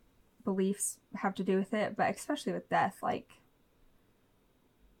and beliefs have to do with it. But especially with death, like,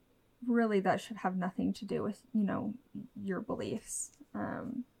 really that should have nothing to do with, you know, your beliefs.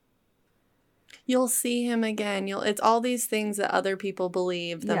 You'll see him again. It's all these things that other people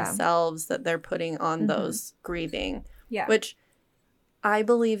believe themselves that they're putting on those grieving. Yeah. Which I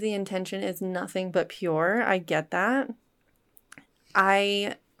believe the intention is nothing but pure. I get that.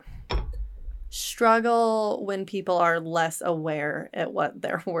 I struggle when people are less aware at what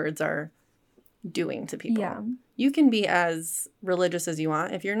their words are doing to people. Yeah. You can be as religious as you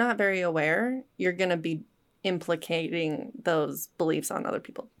want. If you're not very aware, you're going to be implicating those beliefs on other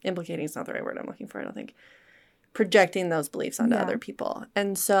people. Implicating is not the right word I'm looking for, I don't think. Projecting those beliefs onto other people.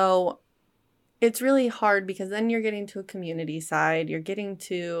 And so it's really hard because then you're getting to a community side. You're getting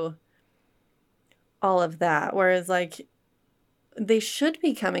to all of that. Whereas, like, they should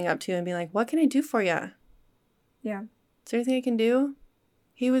be coming up to you and being like, what can I do for you? Yeah. Is there anything I can do?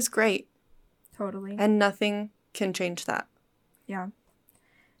 He was great. Totally. And nothing can change that. Yeah.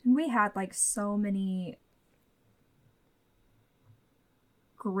 And we had, like, so many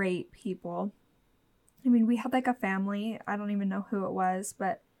great people. I mean, we had, like, a family. I don't even know who it was,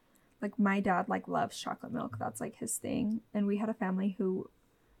 but, like, my dad, like, loves chocolate milk. That's, like, his thing. And we had a family who,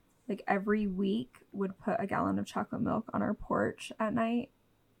 like, every week would put a gallon of chocolate milk on our porch at night.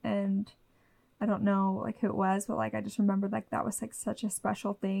 And I don't know, like, who it was, but, like, I just remember, like, that was, like, such a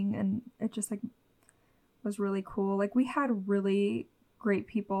special thing. And it just, like, was really cool. Like, we had really great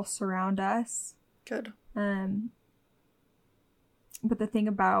people surround us. Good. But the thing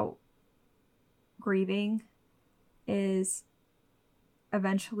about grieving is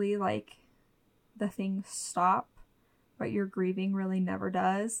eventually, like, the things stop, but your grieving really never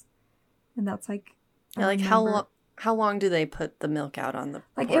does. And that's, like, yeah, like, how long do they put the milk out on the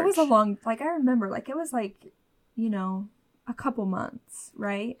like, porch? it was a long, like, I remember, like, it was, like, you know, a couple months,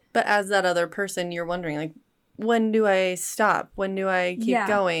 right? But as that other person, you're wondering, like, when do I stop? When do I keep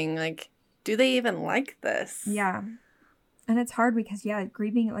going? Like, do they even like this? Yeah. And it's hard because, yeah,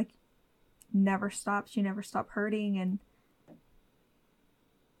 grieving, like, never stops. You never stop hurting.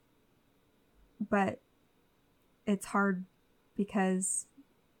 But it's hard because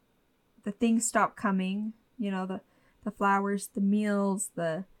the things stop coming, you know, the flowers, the meals,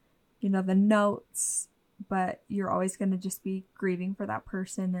 the notes, but you're always going to just be grieving for that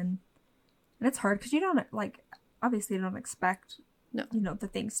person. And it's hard because you don't, like, obviously you don't expect, you know, the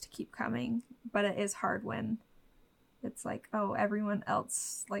things to keep coming, but it is hard when it's like, oh, everyone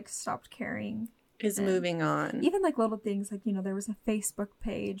else, like, stopped caring. Is moving on. Even, like, little things, like, you know, there was a Facebook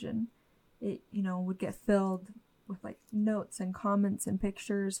page and it, you know, would get filled with, like, notes and comments and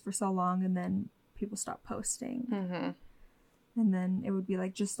pictures for so long, and then people stopped posting. And then it would be,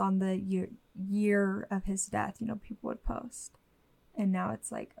 like, just on the year of his death, you know, people would post. And now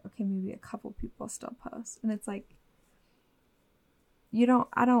it's like, okay, maybe a couple people still post. And it's like,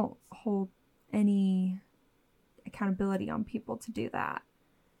 I don't hold any accountability on people to do that.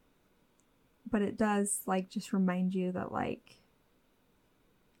 But it does, like, just remind you that, like,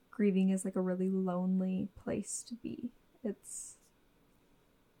 grieving is, like, a really lonely place to be. It's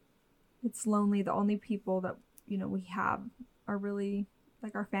lonely. The only people that, you know, we have are really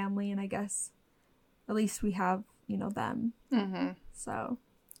like our family, and I guess at least we have, them. Mm-hmm. So.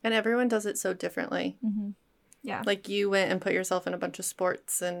 And everyone does it so differently. Mm-hmm. Yeah. Like you went and put yourself in a bunch of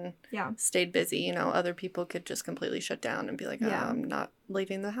sports and yeah. stayed busy. Other people could just completely shut down and be like, I'm not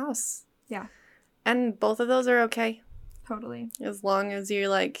leaving the house. Yeah. And both of those are okay. Totally. As long as you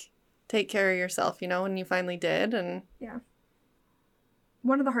like take care of yourself, when you finally did. And yeah.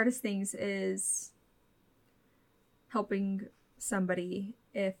 One of the hardest things is helping somebody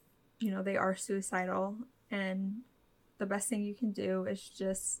if, they are suicidal, and the best thing you can do is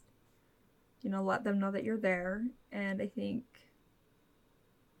just, let them know that you're there. And I think,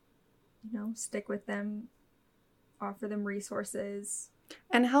 stick with them, offer them resources.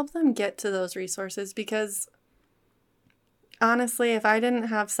 And help them get to those resources, because honestly, if I didn't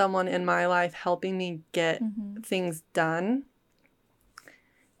have someone in my life helping me get things done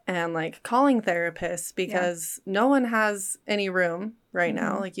and like calling therapists, because no one has any room right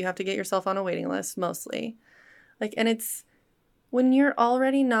now. Like you have to get yourself on a waiting list mostly. Like, and it's when you're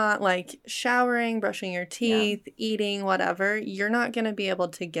already not like showering, brushing your teeth, eating, whatever, you're not going to be able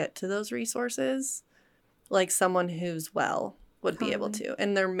to get to those resources like someone who's well would be able to.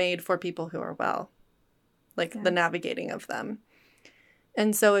 And they're made for people who are well, like the navigating of them.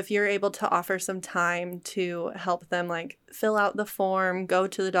 And so if you're able to offer some time to help them like fill out the form, go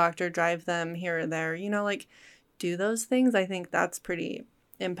to the doctor, drive them here or there, like do those things, I think that's pretty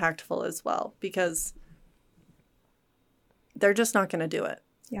impactful as well, because they're just not going to do it.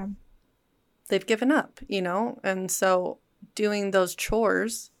 Yeah. They've given up, and so doing those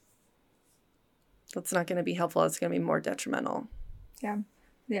chores, that's not going to be helpful. It's going to be more detrimental. Yeah.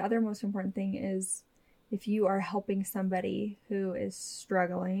 The other most important thing is if you are helping somebody who is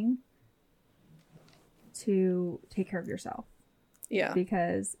struggling, to take care of yourself. Yeah.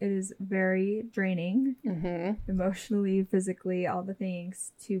 Because it is very draining, emotionally, physically, all the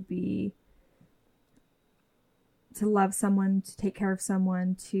things, to love someone, to take care of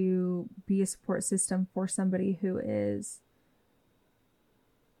someone, to be a support system for somebody who is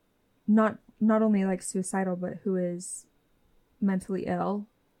not only like suicidal, but who is mentally ill.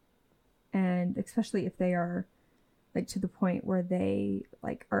 And especially if they are like to the point where they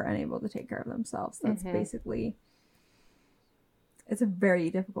like are unable to take care of themselves. That's basically, it's a very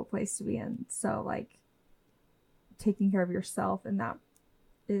difficult place to be in. So like taking care of yourself, and that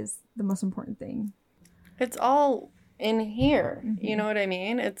is the most important thing. It's all in here. You know what I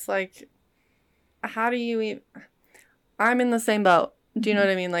mean? It's like, how do you I'm in the same boat. Do you know what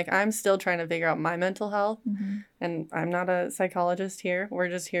I mean? Like, I'm still trying to figure out my mental health, and I'm not a psychologist here. We're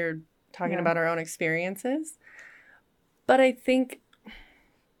just here talking about our own experiences. But I think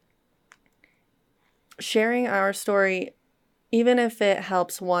sharing our story, even if it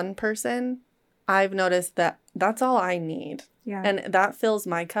helps one person, I've noticed that that's all I need. Yeah. And that fills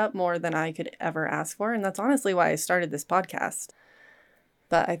my cup more than I could ever ask for. And that's honestly why I started this podcast.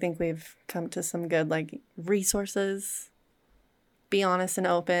 But I think we've come to some good, like, resources. Be honest and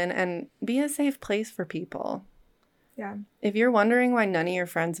open, and be a safe place for people. Yeah. If you're wondering why none of your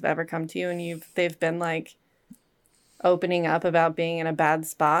friends have ever come to you and they've been like opening up about being in a bad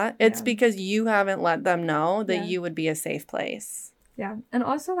spot, it's because you haven't let them know that you would be a safe place. Yeah. And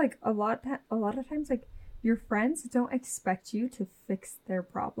also like a lot of times, like, your friends don't expect you to fix their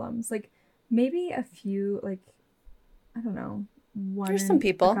problems. Like maybe a few, like, I don't know, there's some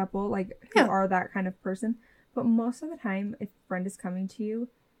people, a couple like who are that kind of person. But most of the time, if a friend is coming to you,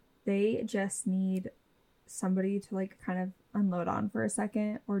 they just need somebody to like kind of unload on for a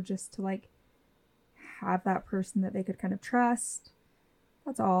second, or just to like have that person that they could kind of trust.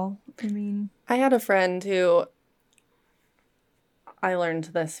 That's all. I mean, I had a friend who I learned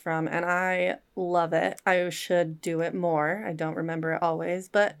this from, and I love it. I should do it more. I don't remember it always,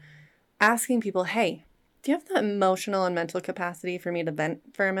 but asking people, hey, do you have the emotional and mental capacity for me to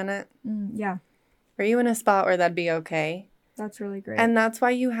vent for a minute? Yeah. Are you in a spot where that'd be okay? That's really great. And that's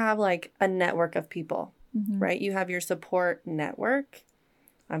why you have like a network of people, right? You have your support network.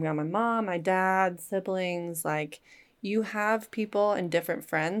 I've got my mom, my dad, siblings. Like, you have people and different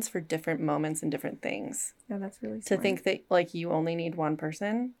friends for different moments and different things. Yeah, that's really smart. To think that like you only need one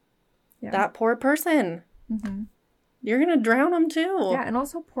person, that poor person, you're going to drown them too. Yeah, and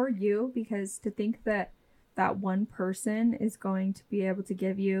also poor you, because to think that that one person is going to be able to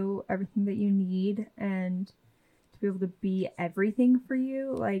give you everything that you need and to be able to be everything for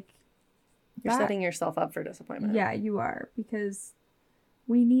you, like, you're setting yourself up for disappointment. Yeah, you are, because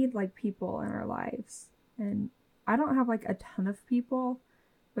we need like people in our lives. And I don't have like a ton of people,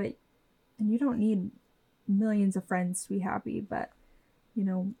 and you don't need millions of friends to be happy, but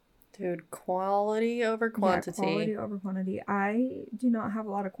Dude, quality over quantity. Yeah, quality over quantity. I do not have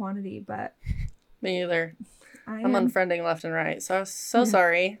a lot of quantity, but... Me either. I'm unfriending left and right, so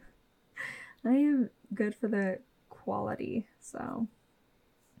sorry. I am good for the quality, so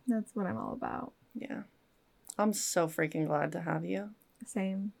that's what I'm all about. Yeah. I'm so freaking glad to have you.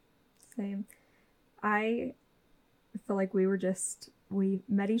 Same. I feel like we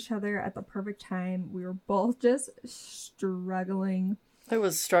met each other at the perfect time. We were both just struggling. It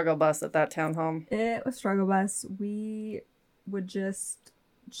was struggle bus at that townhome. It was struggle bus. We would just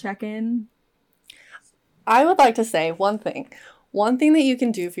check in. I would like to say one thing. One thing that you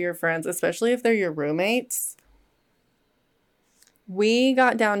can do for your friends, especially if they're your roommates, we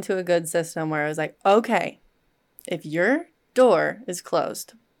got down to a good system where I was like, okay, if your door is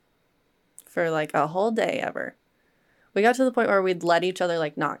closed for like a whole day ever, we got to the point where we'd let each other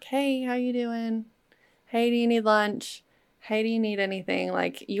like knock. Hey, how you doing? Hey, do you need lunch? Hey, do you need anything?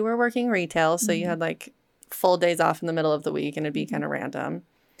 Like, you were working retail, so you had like full days off in the middle of the week and it'd be kind of random.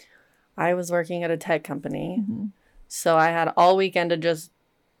 I was working at a tech company, so I had all weekend to just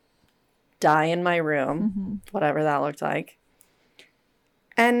die in my room, whatever that looked like.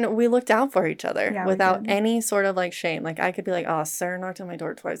 And we looked out for each other without any sort of like shame. Like, I could be like, oh, Sarah knocked on my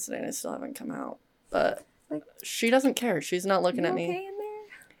door twice today and I still haven't come out. But like, she doesn't care. She's not looking at me. Okay in there?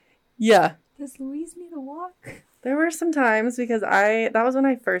 Yeah. Does Louise need a walk? There were some times because that was when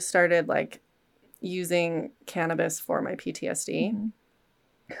I first started like using cannabis for my PTSD.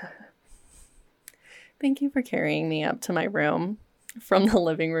 Thank you for carrying me up to my room from the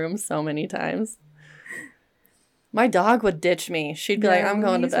living room so many times. My dog would ditch me. She'd be like, I'm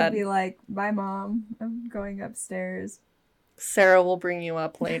going to bed. Would be like, bye, Mom. I'm going upstairs. Sarah will bring you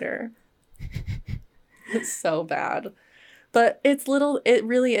up later. It's so bad. But it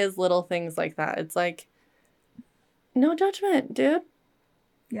really is little things like that. It's like, no judgment, dude.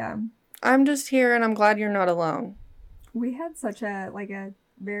 Yeah. I'm just here and I'm glad you're not alone. We had such a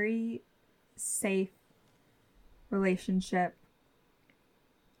very safe relationship.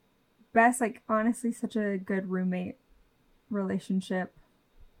 Best, honestly, such a good roommate relationship.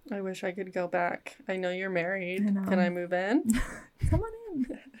 I wish I could go back. I know you're married. I know. Can I move in? Come on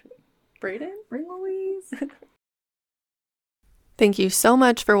in. Brayden? Bring Louise. Thank you so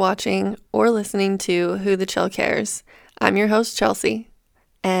much for watching or listening to Who the Chel Cares. I'm your host, Chelsea,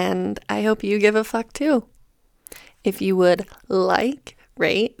 and I hope you give a fuck too. If you would like,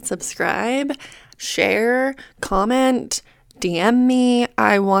 rate, subscribe, share, comment, DM me.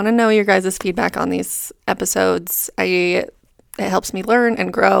 I want to know your guys' feedback on these episodes. It helps me learn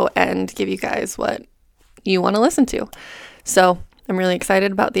and grow and give you guys what you want to listen to. So I'm really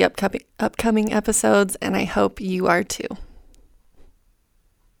excited about the upcoming episodes, and I hope you are too.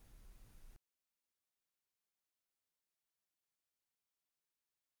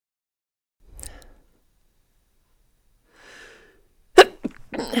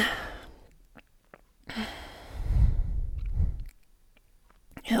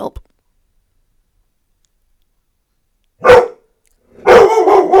 Help.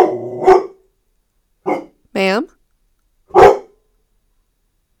 Ma'am?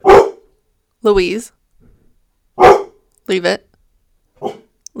 Louise? Leave it.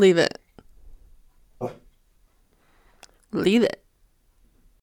 Leave it. Leave it.